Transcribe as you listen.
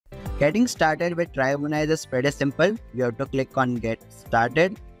getting started with TryHumanize is pretty simple. You have to click on get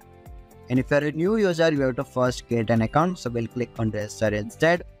started. And if you're a new user, you have to first create an account. So we'll click on register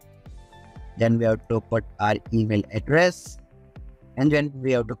instead. Then we have to put our email address. And then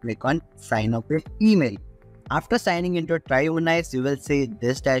we have to click on sign up with email. After signing into TryHumanize, you will see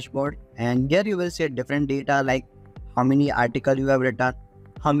this dashboard. And here you will see different data like how many articles you have written,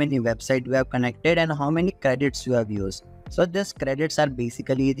 how many websites you have connected, and how many credits you have used. So these credits are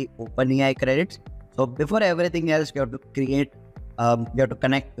basically the OpenAI credits. So before everything else, you have to create, you have to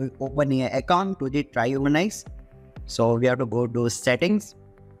connect OpenAI account to the TryHumanize. So we have to go to settings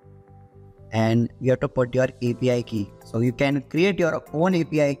and you have to put your API key. So you can create your own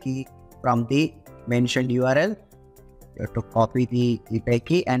API key from the mentioned URL. You have to copy the API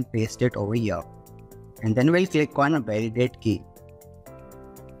key and paste it over here. And then we'll click on validate key.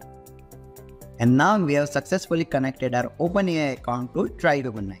 And now we have successfully connected our OpenAI account to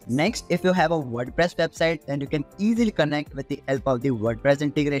TryHumanize. Next, if you have a WordPress website, then you can easily connect with the help of the WordPress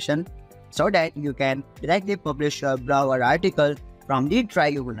integration so that you can directly publish your blog or article from the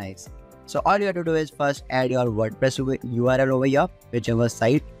TryHumanize. So all you have to do is first add your WordPress URL over here, whichever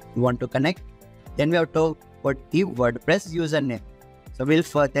site you want to connect. Then we have to put the WordPress username. So we'll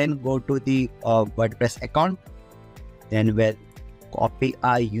first then go to the WordPress account. Then we'll copy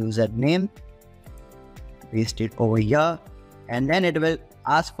our username, paste it over here, and then it will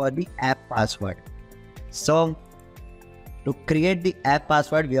ask for the app password. So to create the app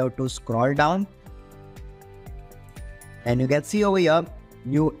password, we have to scroll down. And you can see over here,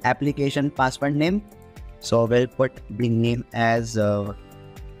 new application password name. So we'll put the name as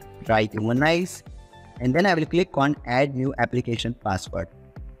TryHumanize. And then I will click on add new application password.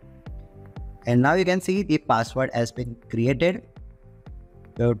 And now you can see the password has been created.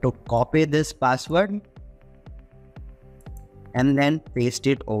 We have to copy this password and then paste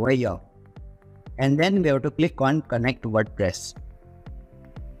it over here. And then we have to click on connect WordPress.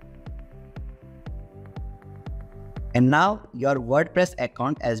 And now your WordPress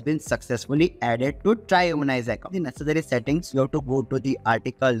account has been successfully added to TryHumanize account. The necessary settings, you have to go to the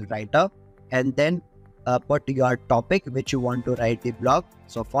article writer and then put your topic which you want to write the blog.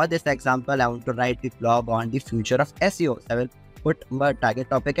 So for this example, I want to write the blog on the future of SEO. So I will put my target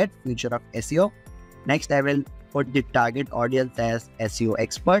topic at future of SEO. Next, I will put the target audience as SEO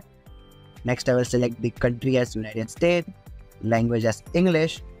expert. Next, I will select the country as United States, language as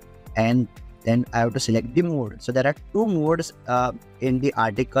English, and then I have to select the mode. So there are two modes in the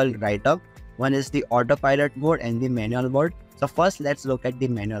article write-up. One is the autopilot mode and the manual mode. So first, let's look at the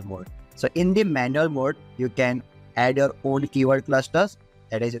manual mode. So in the manual mode, you can add your own keyword clusters.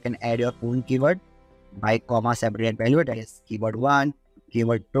 That is, you can add your own keyword by comma separate value. That is keyword 1,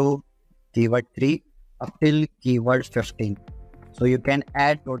 keyword 2, keyword 3, up till keyword 15. So you can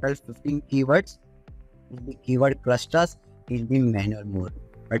add total 15 keywords in the keyword clusters in the manual mode.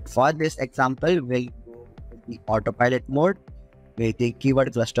 But for this example, we'll go with the autopilot mode with the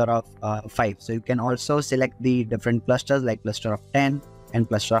keyword cluster of 5. So you can also select the different clusters like cluster of 10 and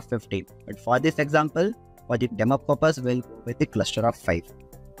cluster of 15. But for this example, for the demo purpose, we'll go with the cluster of 5.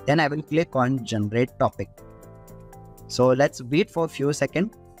 Then I will click on generate topic. So let's wait for a few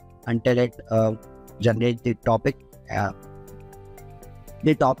seconds until it generates the topic.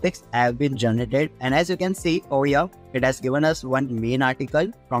 The topics have been generated, and as you can see over here, it has given us one main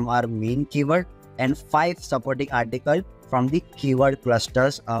article from our main keyword and 5 supporting articles from the keyword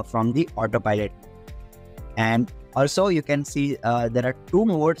clusters from the autopilot. And also you can see there are 2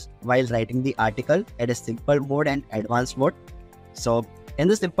 modes while writing the article. It is simple mode and advanced mode. So in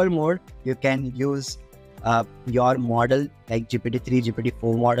the simple mode, you can use your model like GPT-3,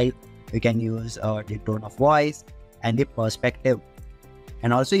 GPT-4 model. You can use the tone of voice and the perspective.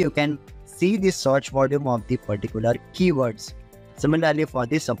 And also you can see the search volume of the particular keywords. Similarly for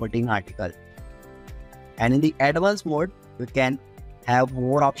the supporting article. And in the advanced mode, you can have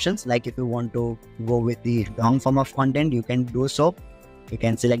more options. Like if you want to go with the long form of content, you can do so. You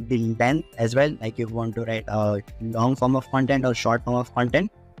can select the length as well. Like if you want to write a long form of content or short form of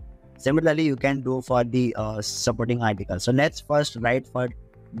content. Similarly, you can do for the supporting articles. So let's first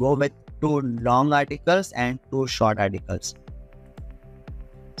go with 2 long articles and 2 short articles.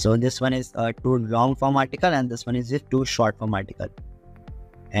 So this one is 2 long form article and this one is just 2 short form article.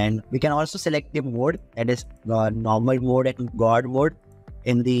 And we can also select the mode, that is normal mode and God mode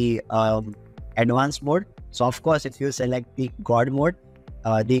in the advanced mode. So of course, if you select the God mode,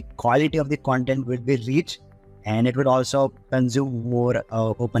 the quality of the content will be rich and it would also consume more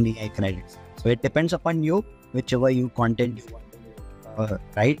OpenAI credits. So it depends upon you, whichever content you want to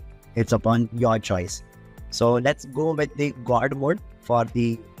write, it's upon your choice. So let's go with the God mode. for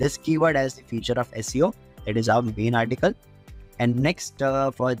this keyword as the feature of SEO. That is our main article. And next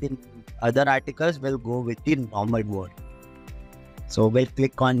for the other articles, we'll go with the normal word. So we'll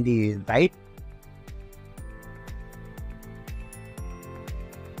click on the right.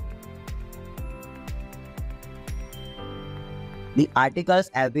 The articles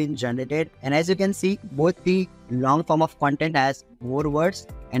have been generated, and as you can see, both the long form of content has more words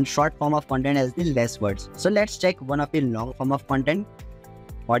and short form of content has the less words. So let's check one of the long form of content,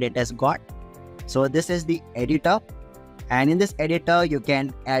 what it has got. So this is the editor, and in this editor you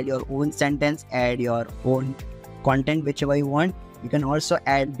can add your own sentence, add your own content, whichever you want. You can also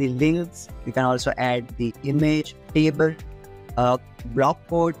add the links, you can also add the image, table, blog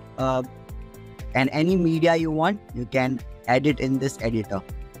code, and any media you want, you can add it in this editor.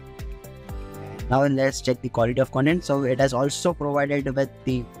 Now let's check the quality of content. So it has also provided with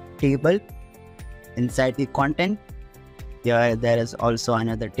the table inside the content. Here there is also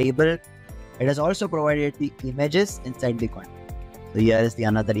another table. It has also provided the images inside the content. So here is the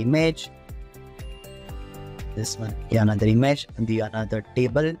another image. This one, here another image, and the another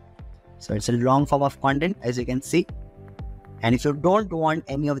table. So it's a long form of content, as you can see. And if you don't want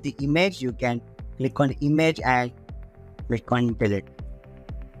any of the image, you can click on image and click on delete.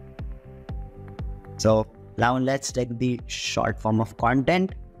 So now let's take the short form of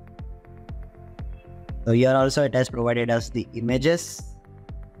content. So here also it has provided us the images.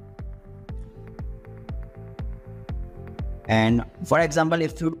 And for example,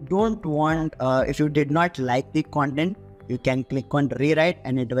 if you don't want, if you did not like the content, you can click on rewrite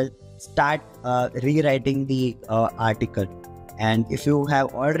and it will start rewriting the article. And if you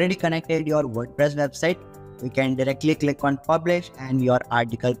have already connected your WordPress website, you can directly click on publish and your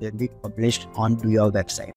article will be published onto your website.